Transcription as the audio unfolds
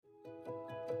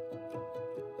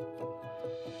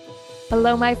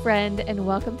Hello, my friend, and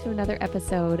welcome to another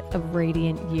episode of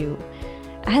Radiant You.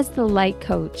 As the light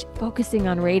coach focusing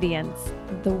on radiance,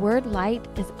 the word light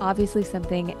is obviously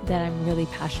something that I'm really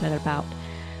passionate about,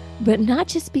 but not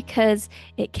just because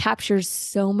it captures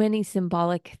so many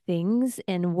symbolic things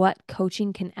and what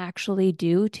coaching can actually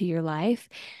do to your life,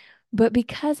 but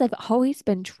because I've always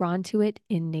been drawn to it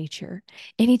in nature.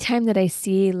 Anytime that I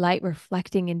see light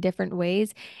reflecting in different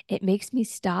ways, it makes me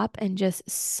stop and just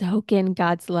soak in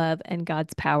God's love and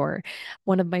God's power.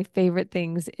 One of my favorite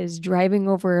things is driving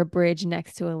over a bridge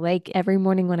next to a lake every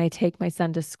morning when I take my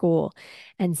son to school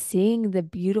and seeing the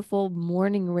beautiful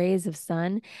morning rays of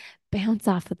sun bounce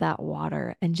off of that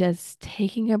water and just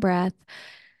taking a breath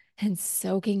and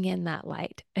soaking in that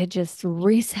light. It just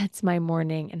resets my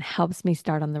morning and helps me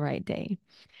start on the right day.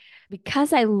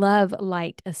 Because I love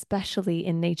light, especially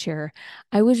in nature,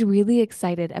 I was really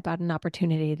excited about an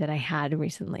opportunity that I had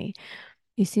recently.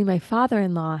 You see, my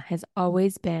father-in-law has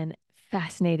always been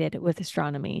fascinated with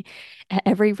astronomy. At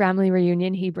every family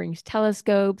reunion, he brings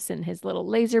telescopes and his little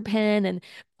laser pen and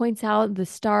points out the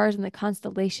stars and the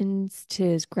constellations to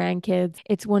his grandkids.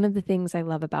 It's one of the things I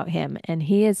love about him, and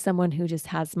he is someone who just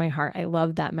has my heart. I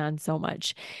love that man so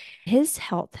much. His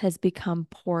health has become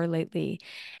poor lately,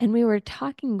 and we were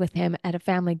talking with him at a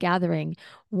family gathering.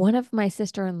 One of my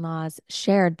sister-in-laws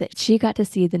shared that she got to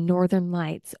see the northern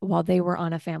lights while they were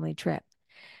on a family trip.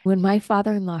 When my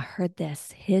father in law heard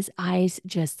this, his eyes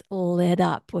just lit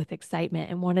up with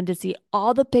excitement and wanted to see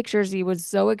all the pictures. He was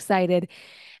so excited.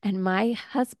 And my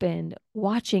husband,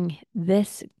 watching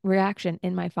this reaction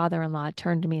in my father in law,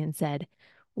 turned to me and said,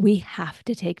 "We have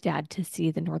to take dad to see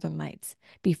the Northern Lights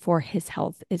before his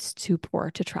health is too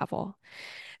poor to travel."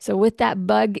 So, with that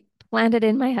bug planted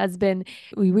in my husband,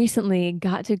 we recently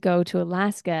got to go to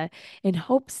Alaska in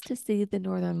hopes to see the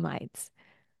Northern Lights.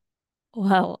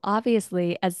 Well,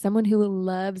 obviously, as someone who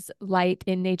loves light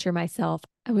in nature myself,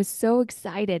 I was so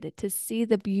excited to see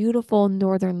the beautiful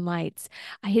northern lights.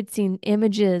 I had seen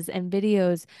images and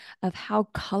videos of how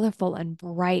colorful and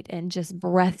bright and just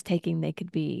breathtaking they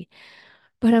could be.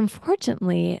 But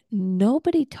unfortunately,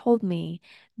 nobody told me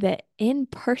that in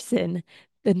person,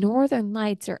 the northern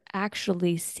lights are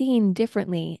actually seen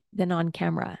differently than on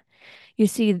camera. You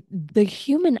see, the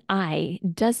human eye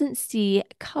doesn't see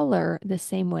color the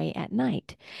same way at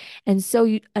night. And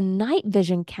so a night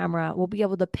vision camera will be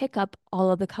able to pick up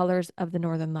all of the colors of the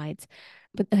northern lights,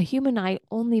 but the human eye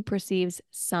only perceives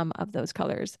some of those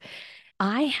colors.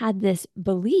 I had this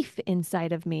belief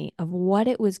inside of me of what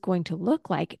it was going to look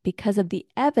like because of the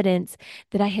evidence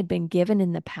that I had been given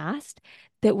in the past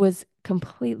that was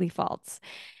completely false.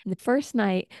 The first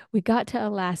night we got to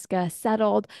Alaska,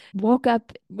 settled, woke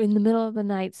up in the middle of the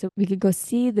night so we could go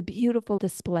see the beautiful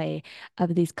display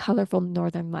of these colorful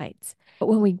northern lights. But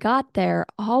when we got there,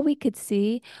 all we could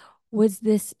see was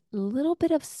this little bit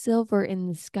of silver in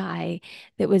the sky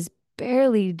that was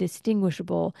barely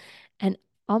distinguishable. And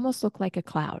almost looked like a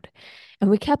cloud. And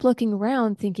we kept looking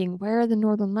around thinking, where are the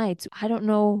northern lights? I don't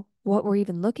know what we're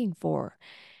even looking for.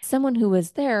 Someone who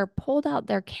was there pulled out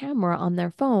their camera on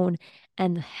their phone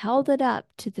and held it up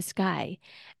to the sky.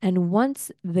 And once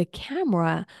the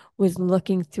camera was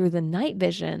looking through the night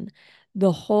vision,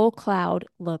 the whole cloud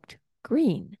looked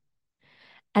green.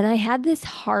 And I had this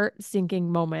heart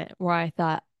sinking moment where I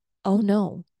thought, oh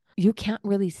no, you can't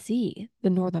really see the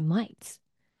northern lights.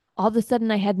 All of a sudden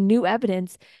I had new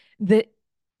evidence that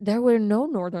there were no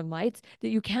northern lights, that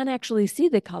you can't actually see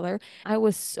the color. I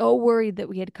was so worried that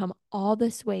we had come all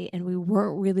this way and we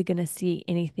weren't really going to see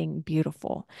anything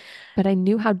beautiful. But I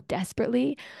knew how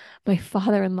desperately my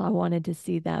father-in-law wanted to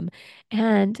see them.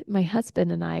 And my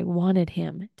husband and I wanted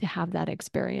him to have that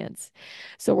experience.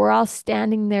 So we're all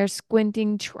standing there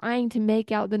squinting, trying to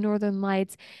make out the northern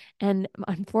lights. And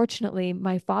unfortunately,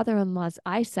 my father-in-law's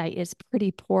eyesight is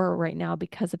pretty poor right now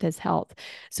because of his health.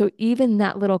 So even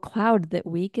that little cloud that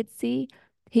we could see,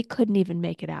 he couldn't even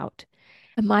make it out.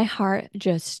 And my heart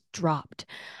just dropped.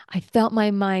 I felt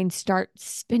my mind start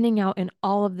spinning out in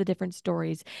all of the different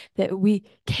stories that we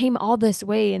came all this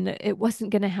way and it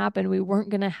wasn't going to happen. We weren't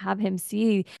going to have him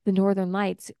see the Northern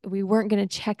Lights. We weren't going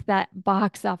to check that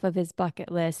box off of his bucket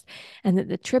list, and that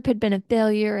the trip had been a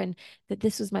failure, and that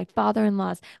this was my father in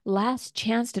law's last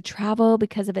chance to travel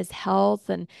because of his health,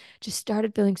 and just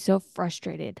started feeling so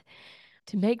frustrated.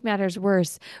 To make matters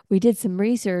worse, we did some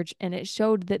research and it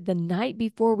showed that the night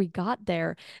before we got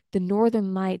there, the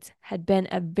Northern Lights had been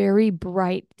a very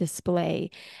bright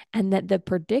display, and that the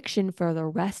prediction for the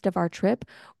rest of our trip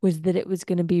was that it was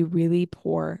going to be really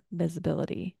poor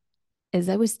visibility. As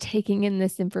I was taking in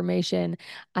this information,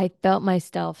 I felt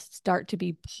myself start to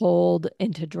be pulled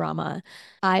into drama.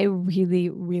 I really,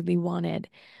 really wanted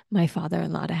my father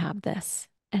in law to have this.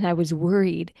 And I was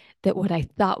worried that what I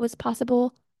thought was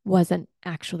possible wasn't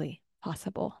actually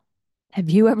possible. Have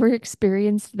you ever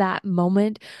experienced that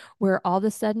moment where all of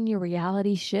a sudden your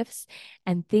reality shifts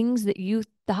and things that you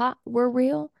thought were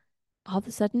real all of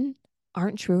a sudden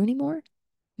aren't true anymore?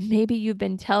 Maybe you've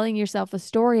been telling yourself a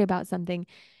story about something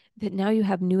that now you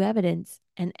have new evidence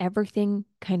and everything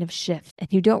kind of shifts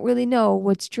and you don't really know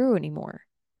what's true anymore.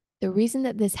 The reason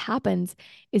that this happens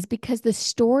is because the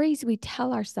stories we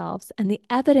tell ourselves and the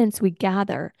evidence we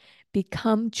gather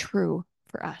become true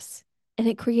for us. And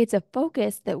it creates a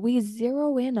focus that we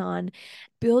zero in on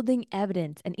building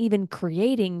evidence and even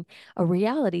creating a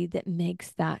reality that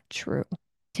makes that true.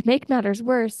 To make matters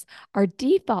worse, our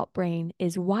default brain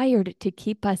is wired to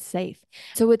keep us safe.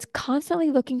 So it's constantly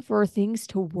looking for things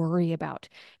to worry about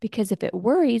because if it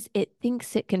worries, it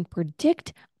thinks it can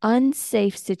predict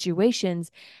unsafe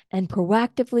situations and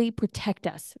proactively protect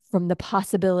us from the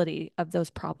possibility of those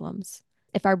problems.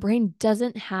 If our brain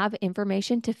doesn't have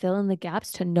information to fill in the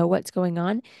gaps to know what's going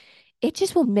on, it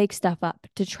just will make stuff up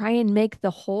to try and make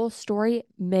the whole story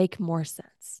make more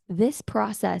sense. This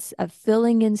process of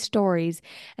filling in stories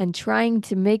and trying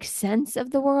to make sense of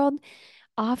the world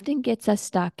often gets us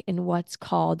stuck in what's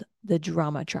called the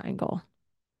drama triangle.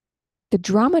 The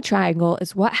drama triangle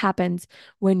is what happens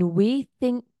when we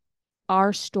think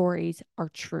our stories are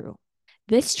true.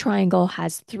 This triangle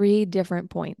has three different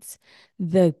points: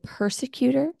 the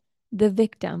persecutor, the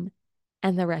victim,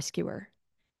 and the rescuer.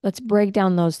 Let's break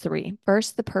down those three.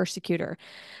 First, the persecutor.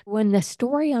 When the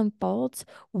story unfolds,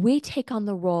 we take on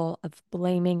the role of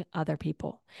blaming other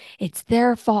people. It's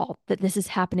their fault that this is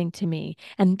happening to me,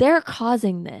 and they're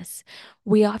causing this.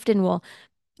 We often will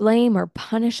blame or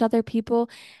punish other people,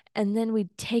 and then we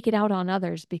take it out on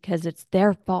others because it's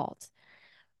their fault.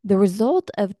 The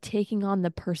result of taking on the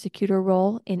persecutor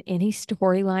role in any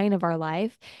storyline of our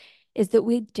life is that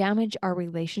we damage our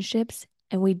relationships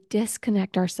and we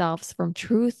disconnect ourselves from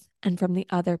truth and from the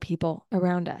other people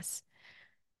around us.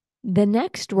 The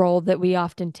next role that we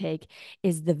often take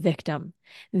is the victim.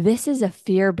 This is a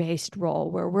fear based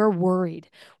role where we're worried.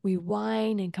 We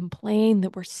whine and complain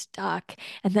that we're stuck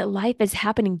and that life is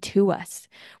happening to us.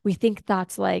 We think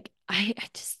thoughts like, I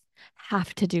just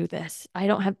have to do this. I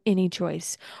don't have any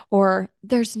choice. Or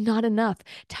there's not enough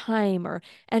time or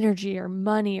energy or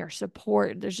money or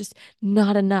support. There's just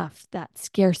not enough, that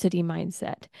scarcity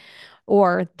mindset.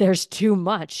 Or there's too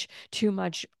much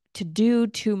to do,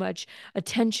 too much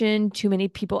attention, too many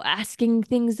people asking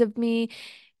things of me.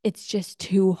 It's just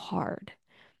too hard.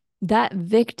 That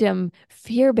victim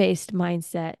fear based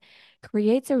mindset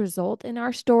creates a result in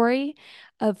our story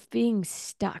of being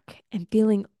stuck and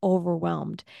feeling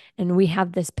overwhelmed. And we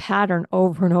have this pattern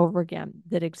over and over again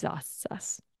that exhausts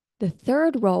us. The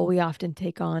third role we often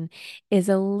take on is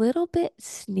a little bit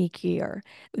sneakier.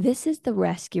 This is the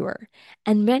rescuer.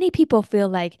 And many people feel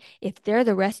like if they're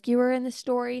the rescuer in the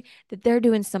story, that they're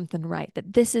doing something right,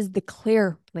 that this is the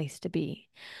clear place to be.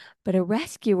 But a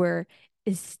rescuer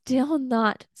is still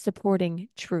not supporting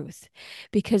truth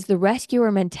because the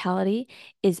rescuer mentality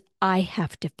is I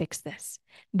have to fix this.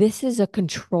 This is a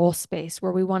control space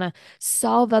where we want to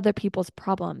solve other people's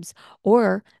problems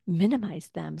or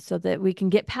minimize them so that we can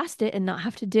get past it and not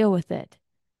have to deal with it.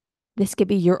 This could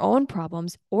be your own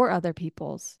problems or other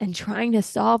people's. And trying to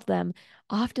solve them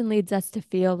often leads us to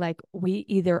feel like we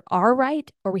either are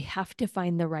right or we have to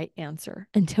find the right answer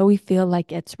until we feel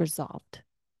like it's resolved.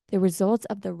 The result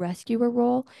of the rescuer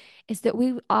role is that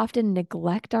we often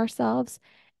neglect ourselves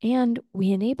and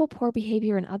we enable poor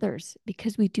behavior in others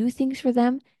because we do things for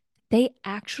them they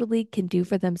actually can do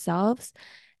for themselves.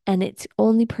 And it's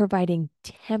only providing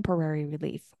temporary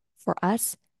relief for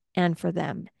us and for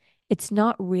them. It's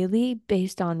not really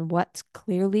based on what's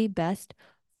clearly best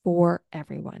for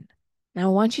everyone. Now,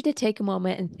 I want you to take a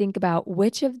moment and think about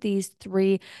which of these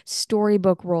three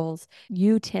storybook roles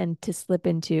you tend to slip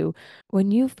into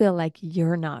when you feel like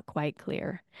you're not quite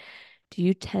clear. Do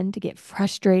you tend to get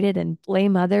frustrated and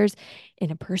blame others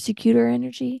in a persecutor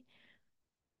energy?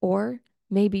 Or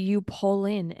maybe you pull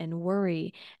in and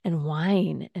worry and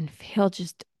whine and feel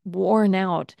just worn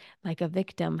out like a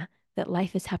victim that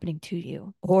life is happening to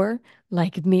you. Or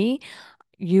like me,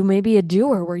 you may be a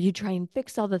doer where you try and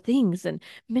fix all the things and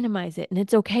minimize it and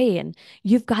it's okay and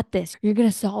you've got this. You're going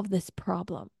to solve this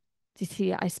problem. You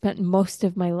see, I spent most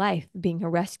of my life being a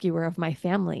rescuer of my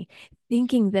family,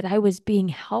 thinking that I was being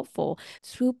helpful,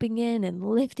 swooping in and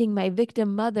lifting my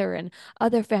victim mother and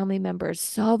other family members,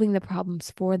 solving the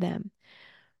problems for them.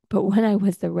 But when I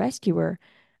was the rescuer,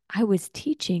 I was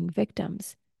teaching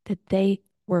victims that they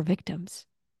were victims,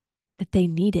 that they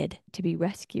needed to be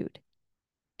rescued.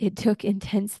 It took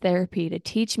intense therapy to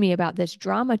teach me about this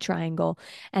drama triangle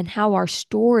and how our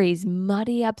stories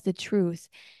muddy up the truth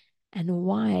and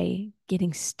why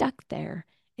getting stuck there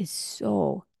is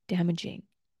so damaging.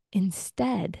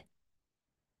 Instead,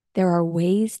 there are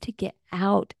ways to get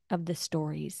out of the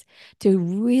stories, to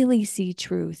really see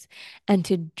truth, and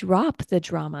to drop the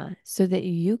drama so that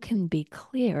you can be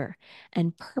clear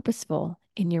and purposeful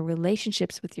in your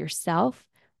relationships with yourself,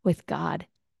 with God,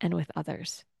 and with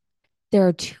others. There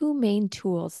are two main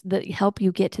tools that help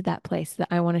you get to that place that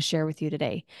I want to share with you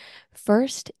today.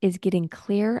 First is getting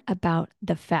clear about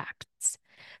the facts.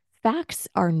 Facts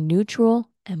are neutral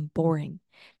and boring.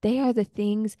 They are the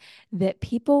things that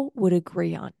people would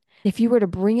agree on. If you were to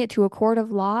bring it to a court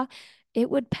of law, it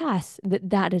would pass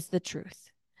that that is the truth.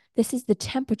 This is the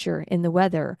temperature in the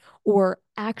weather or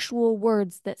actual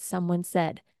words that someone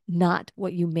said, not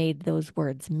what you made those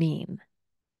words mean.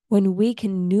 When we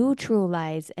can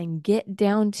neutralize and get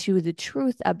down to the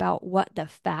truth about what the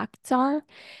facts are,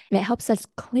 it helps us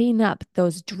clean up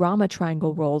those drama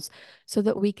triangle roles so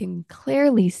that we can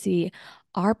clearly see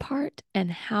our part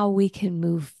and how we can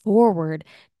move forward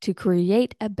to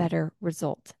create a better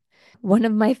result. One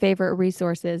of my favorite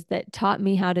resources that taught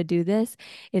me how to do this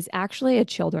is actually a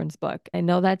children's book. I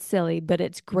know that's silly, but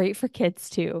it's great for kids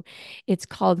too. It's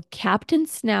called Captain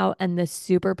Snout and the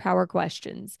Superpower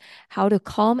Questions: How to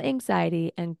Calm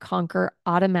Anxiety and Conquer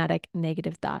Automatic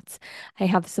Negative Thoughts. I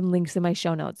have some links in my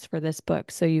show notes for this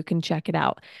book so you can check it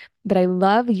out. But I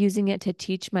love using it to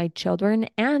teach my children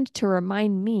and to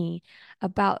remind me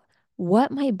about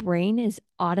what my brain is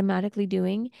automatically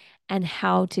doing and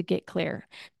how to get clear.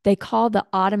 They call the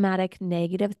automatic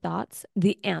negative thoughts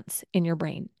the ants in your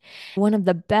brain. One of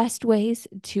the best ways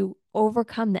to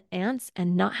overcome the ants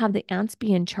and not have the ants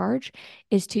be in charge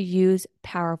is to use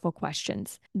powerful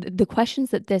questions. The questions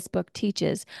that this book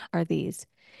teaches are these: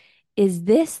 Is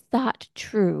this thought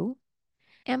true?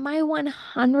 Am I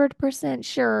 100%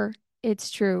 sure it's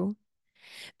true?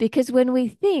 Because when we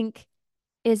think,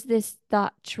 is this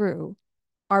thought true?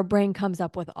 Our brain comes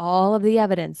up with all of the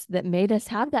evidence that made us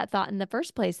have that thought in the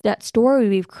first place, that story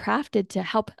we've crafted to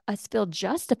help us feel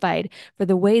justified for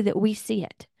the way that we see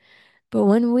it. But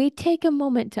when we take a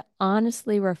moment to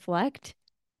honestly reflect,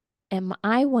 am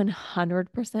I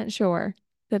 100% sure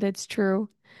that it's true?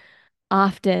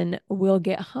 Often we'll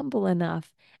get humble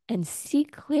enough and see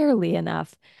clearly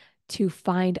enough to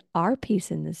find our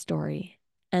piece in the story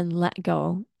and let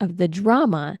go of the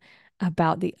drama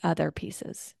about the other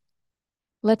pieces.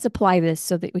 Let's apply this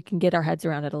so that we can get our heads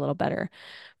around it a little better.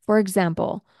 For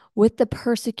example, with the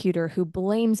persecutor who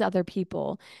blames other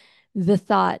people, the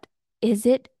thought, is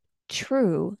it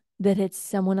true that it's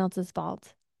someone else's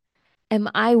fault? Am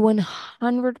I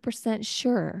 100%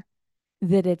 sure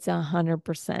that it's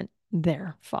 100%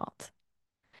 their fault?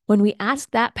 When we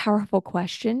ask that powerful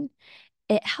question,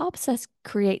 it helps us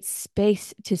create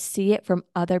space to see it from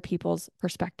other people's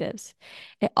perspectives.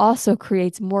 It also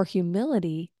creates more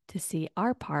humility to see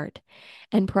our part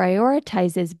and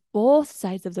prioritizes both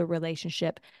sides of the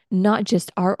relationship, not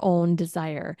just our own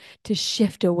desire to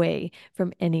shift away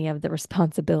from any of the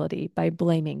responsibility by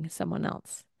blaming someone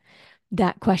else.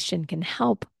 That question can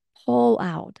help pull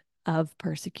out of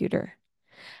persecutor.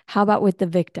 How about with the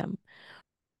victim?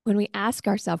 When we ask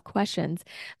ourselves questions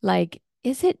like,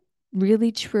 is it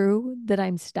really true that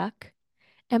I'm stuck?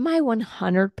 Am I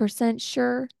 100%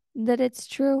 sure that it's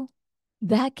true?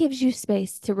 That gives you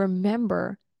space to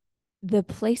remember the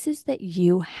places that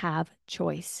you have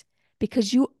choice,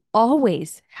 because you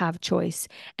always have choice.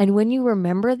 And when you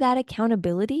remember that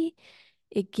accountability,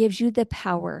 it gives you the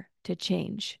power to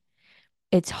change.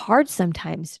 It's hard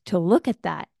sometimes to look at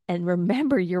that and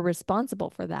remember you're responsible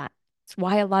for that. It's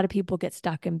why a lot of people get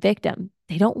stuck in victim.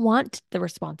 They don't want the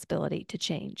responsibility to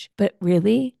change, but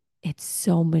really, it's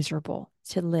so miserable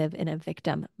to live in a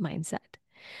victim mindset.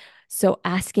 So,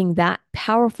 asking that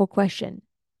powerful question,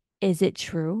 is it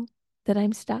true that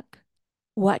I'm stuck?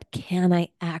 What can I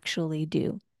actually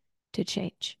do to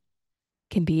change?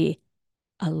 Can be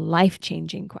a life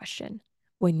changing question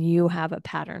when you have a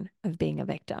pattern of being a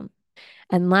victim.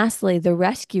 And lastly, the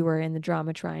rescuer in the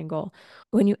drama triangle.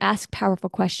 When you ask powerful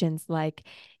questions like,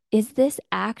 is this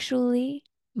actually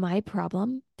my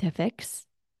problem to fix?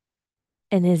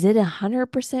 And is it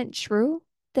 100% true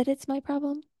that it's my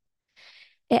problem?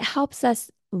 It helps us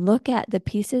look at the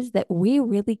pieces that we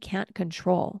really can't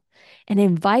control and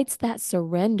invites that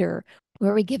surrender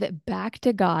where we give it back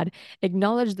to God,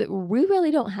 acknowledge that we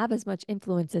really don't have as much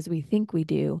influence as we think we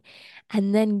do,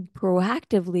 and then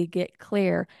proactively get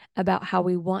clear about how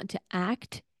we want to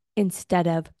act instead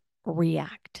of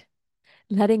react.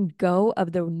 Letting go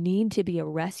of the need to be a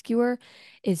rescuer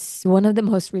is one of the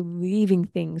most relieving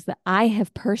things that I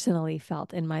have personally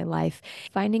felt in my life.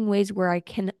 Finding ways where I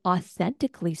can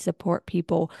authentically support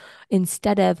people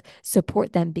instead of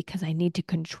support them because I need to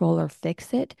control or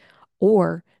fix it,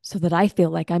 or so that I feel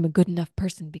like I'm a good enough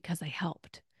person because I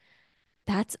helped.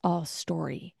 That's all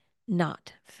story,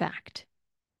 not fact.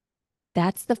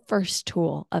 That's the first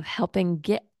tool of helping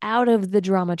get out of the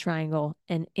drama triangle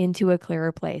and into a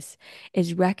clearer place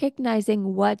is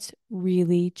recognizing what's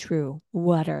really true.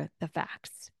 What are the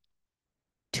facts?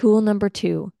 Tool number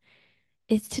two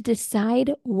is to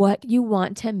decide what you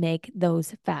want to make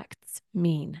those facts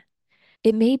mean.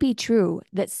 It may be true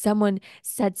that someone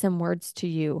said some words to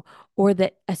you or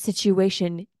that a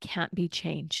situation can't be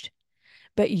changed,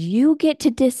 but you get to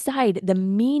decide the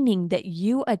meaning that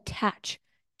you attach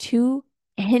to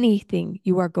anything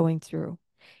you are going through.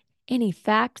 Any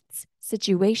facts,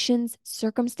 situations,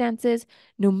 circumstances,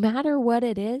 no matter what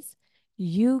it is,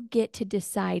 you get to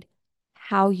decide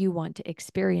how you want to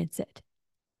experience it.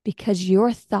 Because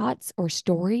your thoughts or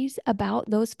stories about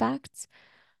those facts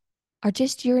are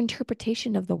just your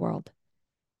interpretation of the world,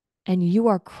 and you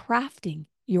are crafting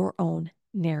your own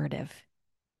narrative.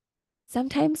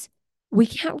 Sometimes we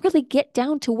can't really get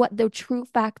down to what the true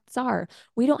facts are.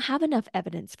 We don't have enough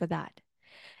evidence for that.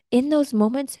 In those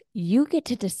moments, you get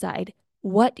to decide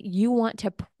what you want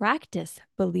to practice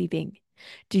believing.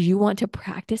 Do you want to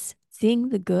practice seeing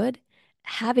the good,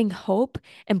 having hope,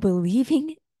 and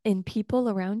believing in people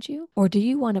around you? Or do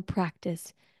you want to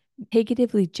practice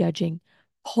negatively judging,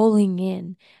 pulling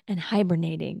in, and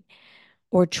hibernating,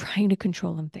 or trying to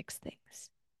control and fix things?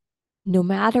 No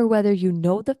matter whether you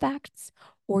know the facts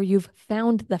or you've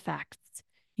found the facts,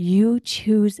 you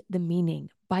choose the meaning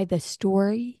by the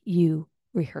story you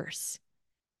rehearse.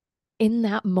 In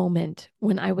that moment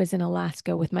when I was in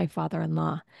Alaska with my father in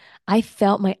law, I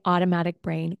felt my automatic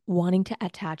brain wanting to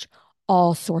attach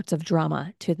all sorts of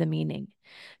drama to the meaning.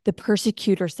 The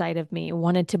persecutor side of me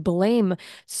wanted to blame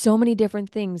so many different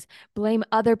things, blame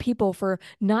other people for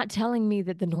not telling me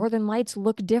that the Northern Lights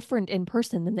look different in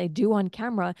person than they do on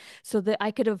camera, so that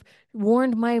I could have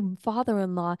warned my father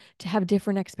in law to have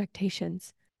different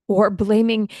expectations or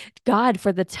blaming God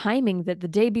for the timing that the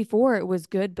day before it was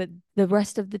good, but the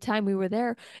rest of the time we were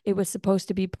there, it was supposed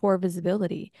to be poor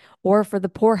visibility, or for the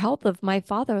poor health of my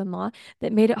father in law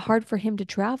that made it hard for him to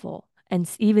travel and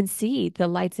even see the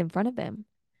lights in front of him.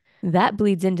 That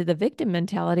bleeds into the victim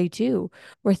mentality too,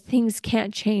 where things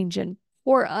can't change and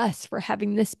poor us for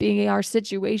having this being our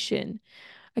situation.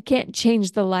 I can't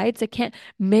change the lights. I can't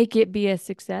make it be a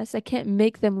success. I can't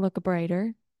make them look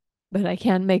brighter, but I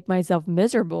can make myself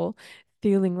miserable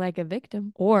feeling like a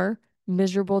victim or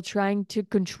miserable trying to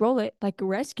control it like a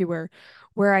rescuer,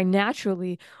 where I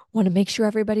naturally want to make sure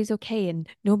everybody's okay and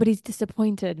nobody's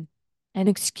disappointed and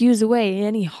excuse away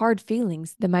any hard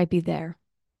feelings that might be there.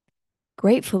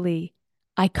 Gratefully,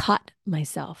 I caught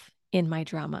myself in my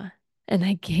drama and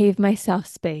I gave myself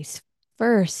space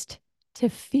first to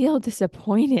feel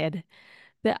disappointed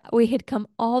that we had come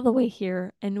all the way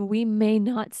here and we may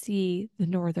not see the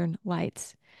northern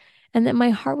lights. And that my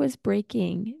heart was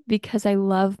breaking because I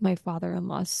love my father in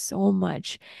law so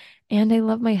much. And I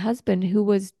love my husband who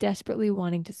was desperately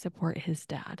wanting to support his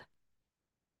dad.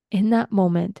 In that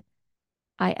moment,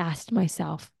 I asked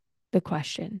myself the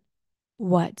question,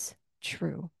 what's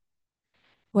true?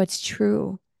 What's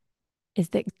true is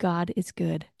that God is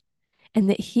good and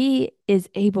that he is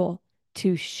able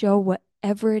to show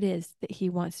whatever it is that he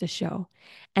wants to show.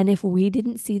 And if we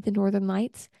didn't see the northern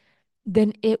lights,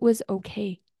 then it was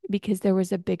okay because there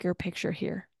was a bigger picture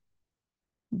here.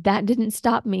 That didn't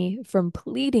stop me from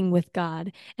pleading with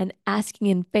God and asking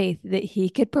in faith that he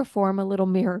could perform a little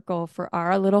miracle for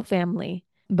our little family.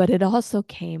 But it also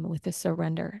came with a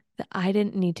surrender that I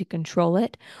didn't need to control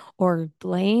it or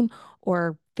blame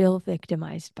or feel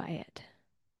victimized by it.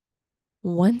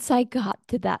 Once I got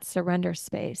to that surrender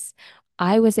space,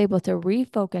 I was able to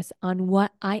refocus on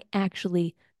what I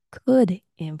actually could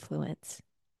influence: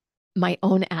 my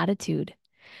own attitude,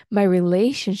 my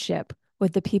relationship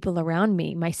with the people around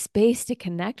me, my space to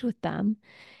connect with them,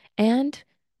 and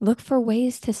look for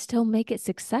ways to still make it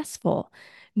successful,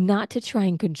 not to try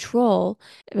and control,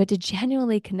 but to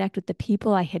genuinely connect with the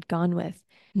people I had gone with,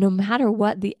 no matter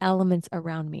what the elements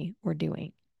around me were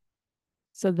doing.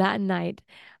 So that night,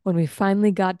 when we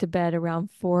finally got to bed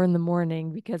around 4 in the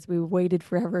morning because we waited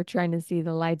forever trying to see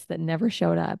the lights that never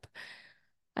showed up,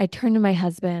 I turned to my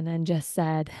husband and just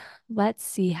said, let's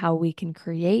see how we can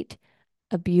create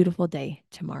a beautiful day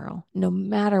tomorrow, no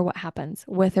matter what happens,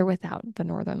 with or without the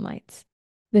northern lights.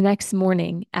 The next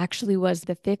morning actually was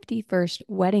the 51st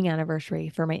wedding anniversary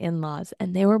for my in laws,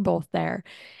 and they were both there.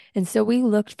 And so we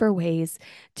looked for ways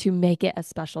to make it a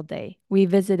special day. We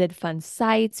visited fun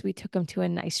sites, we took them to a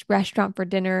nice restaurant for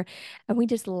dinner, and we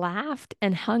just laughed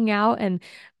and hung out and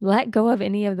let go of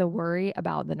any of the worry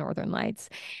about the Northern Lights.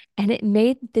 And it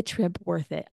made the trip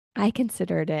worth it. I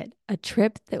considered it a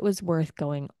trip that was worth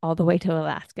going all the way to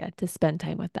Alaska to spend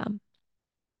time with them.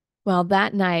 Well,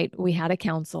 that night we had a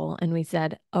council and we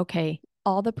said, okay,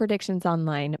 all the predictions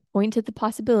online point to the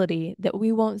possibility that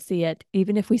we won't see it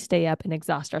even if we stay up and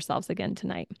exhaust ourselves again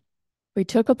tonight. We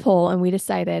took a poll and we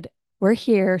decided we're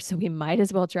here, so we might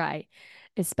as well try,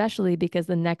 especially because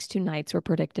the next 2 nights were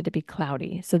predicted to be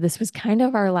cloudy. So this was kind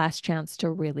of our last chance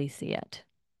to really see it.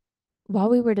 While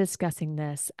we were discussing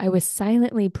this, I was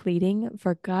silently pleading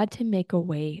for God to make a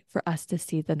way for us to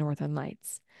see the Northern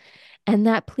Lights. And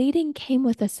that pleading came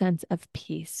with a sense of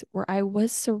peace where I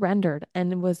was surrendered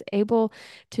and was able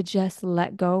to just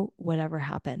let go whatever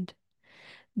happened.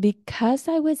 Because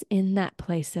I was in that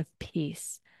place of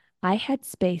peace, I had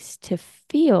space to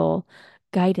feel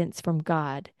guidance from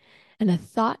God. And a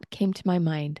thought came to my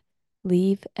mind: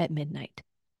 leave at midnight.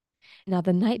 Now,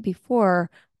 the night before,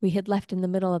 we had left in the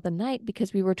middle of the night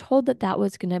because we were told that that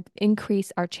was going to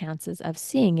increase our chances of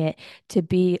seeing it to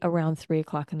be around 3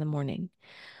 o'clock in the morning.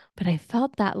 But I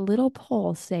felt that little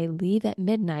poll say leave at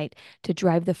midnight to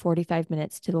drive the 45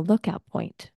 minutes to the lookout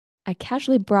point. I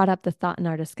casually brought up the thought in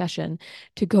our discussion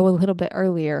to go a little bit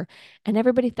earlier, and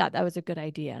everybody thought that was a good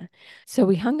idea. So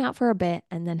we hung out for a bit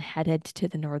and then headed to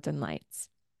the Northern Lights.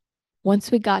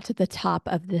 Once we got to the top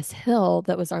of this hill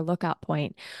that was our lookout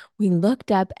point, we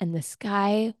looked up and the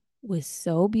sky was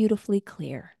so beautifully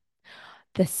clear.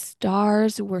 The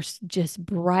stars were just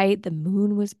bright. The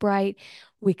moon was bright.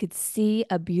 We could see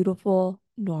a beautiful,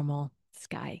 normal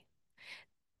sky.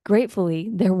 Gratefully,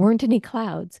 there weren't any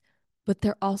clouds, but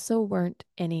there also weren't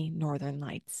any northern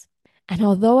lights. And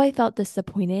although I felt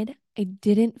disappointed, I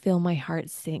didn't feel my heart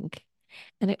sink.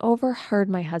 And I overheard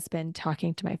my husband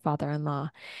talking to my father-in-law,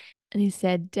 and he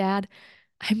said, Dad,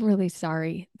 I'm really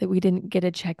sorry that we didn't get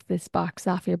to check this box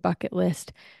off your bucket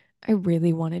list. I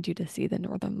really wanted you to see the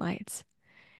northern lights.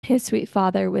 His sweet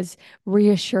father was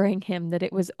reassuring him that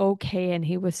it was okay, and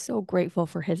he was so grateful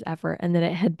for his effort and that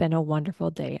it had been a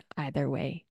wonderful day either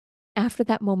way. After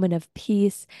that moment of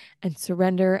peace and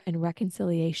surrender and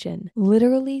reconciliation,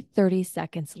 literally 30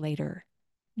 seconds later,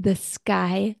 the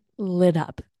sky lit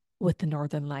up with the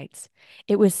northern lights.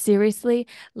 It was seriously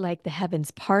like the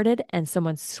heavens parted and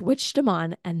someone switched them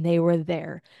on and they were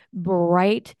there,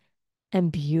 bright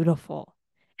and beautiful,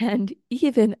 and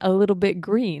even a little bit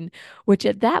green, which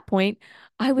at that point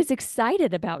I was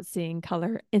excited about seeing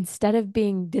color instead of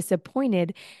being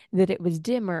disappointed that it was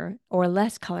dimmer or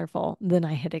less colorful than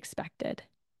I had expected.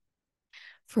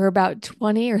 For about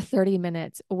 20 or 30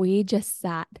 minutes, we just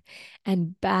sat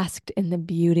and basked in the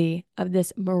beauty of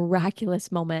this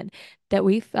miraculous moment that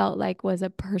we felt like was a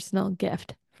personal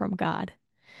gift from God.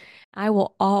 I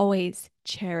will always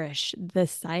cherish the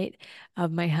sight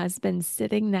of my husband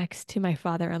sitting next to my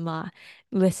father-in-law,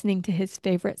 listening to his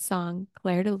favorite song,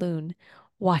 Claire de Lune,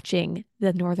 watching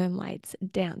the Northern Lights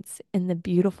dance in the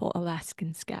beautiful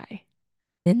Alaskan sky.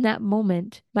 In that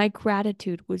moment, my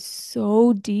gratitude was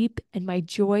so deep and my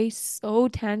joy so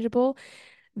tangible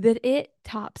that it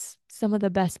tops some of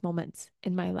the best moments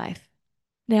in my life.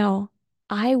 Now,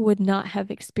 I would not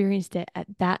have experienced it at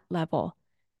that level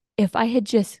if I had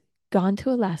just gone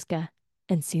to Alaska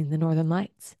and seen the Northern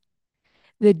Lights.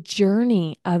 The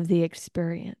journey of the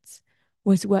experience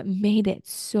was what made it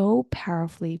so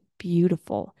powerfully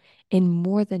beautiful in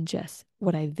more than just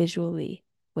what I visually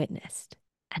witnessed.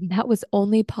 And that was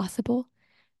only possible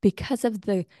because of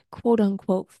the quote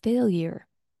unquote failure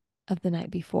of the night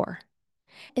before.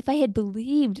 If I had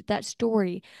believed that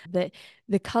story, that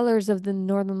the colors of the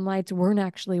Northern Lights weren't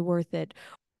actually worth it,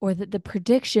 or that the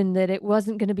prediction that it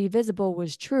wasn't going to be visible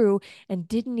was true and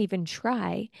didn't even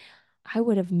try, I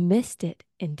would have missed it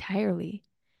entirely.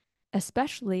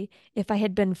 Especially if I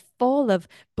had been full of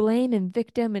blame and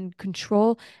victim and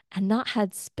control and not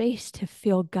had space to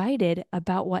feel guided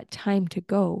about what time to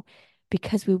go,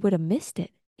 because we would have missed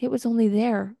it. It was only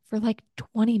there for like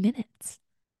 20 minutes.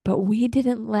 But we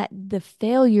didn't let the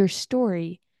failure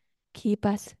story keep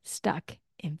us stuck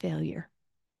in failure.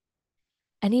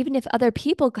 And even if other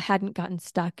people hadn't gotten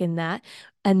stuck in that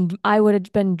and I would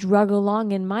have been drug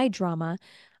along in my drama,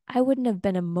 I wouldn't have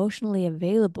been emotionally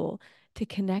available to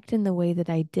connect in the way that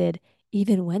I did,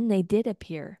 even when they did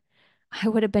appear. I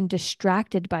would have been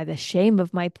distracted by the shame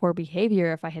of my poor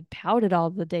behavior if I had pouted all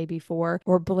the day before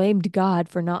or blamed God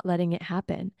for not letting it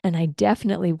happen. And I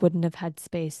definitely wouldn't have had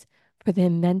space for the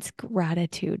immense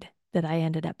gratitude that I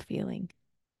ended up feeling.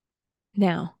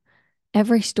 Now,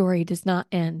 every story does not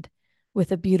end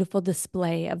with a beautiful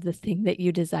display of the thing that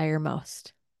you desire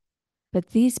most, but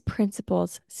these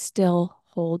principles still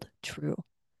hold true.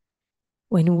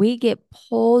 When we get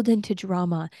pulled into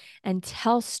drama and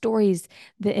tell stories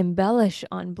that embellish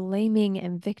on blaming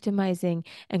and victimizing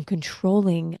and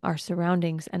controlling our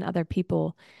surroundings and other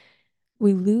people,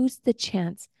 we lose the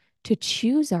chance to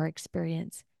choose our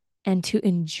experience and to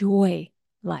enjoy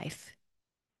life.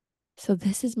 So,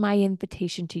 this is my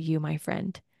invitation to you, my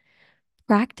friend.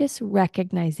 Practice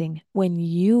recognizing when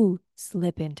you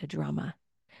slip into drama.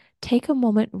 Take a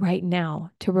moment right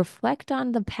now to reflect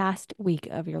on the past week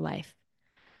of your life.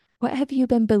 What have you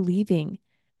been believing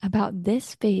about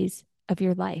this phase of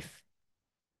your life?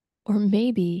 Or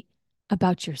maybe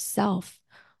about yourself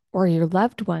or your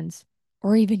loved ones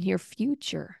or even your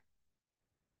future?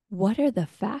 What are the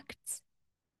facts?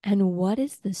 And what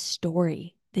is the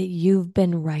story that you've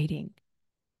been writing?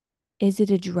 Is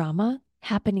it a drama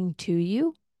happening to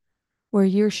you where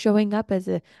you're showing up as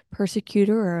a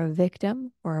persecutor or a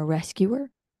victim or a rescuer?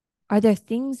 Are there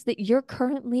things that you're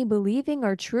currently believing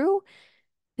are true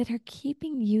that are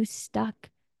keeping you stuck,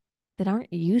 that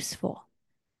aren't useful?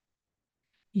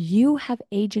 You have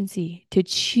agency to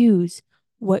choose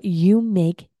what you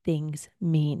make things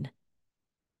mean.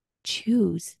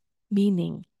 Choose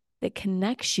meaning that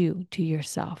connects you to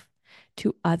yourself,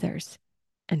 to others,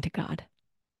 and to God.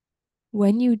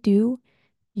 When you do,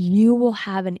 you will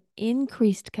have an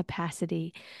increased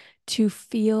capacity to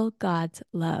feel God's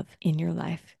love in your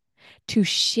life, to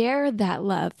share that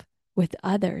love with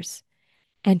others,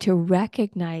 and to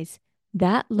recognize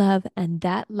that love and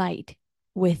that light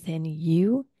within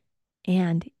you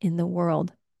and in the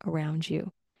world around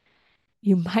you.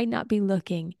 You might not be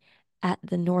looking at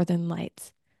the northern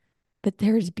lights, but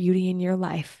there is beauty in your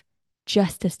life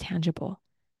just as tangible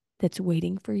that's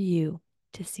waiting for you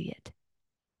to see it.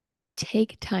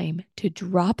 Take time to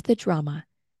drop the drama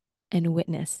and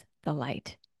witness the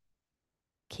light.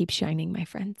 Keep shining, my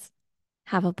friends.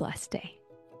 Have a blessed day.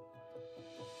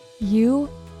 You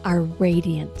are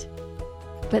radiant,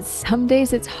 but some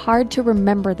days it's hard to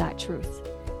remember that truth.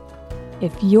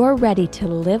 If you're ready to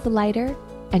live lighter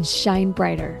and shine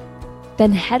brighter,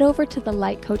 then head over to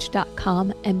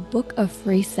thelightcoach.com and book a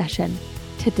free session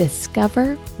to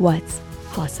discover what's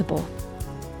possible.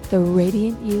 The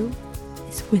radiant you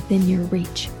is within your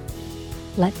reach.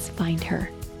 Let's find her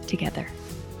together.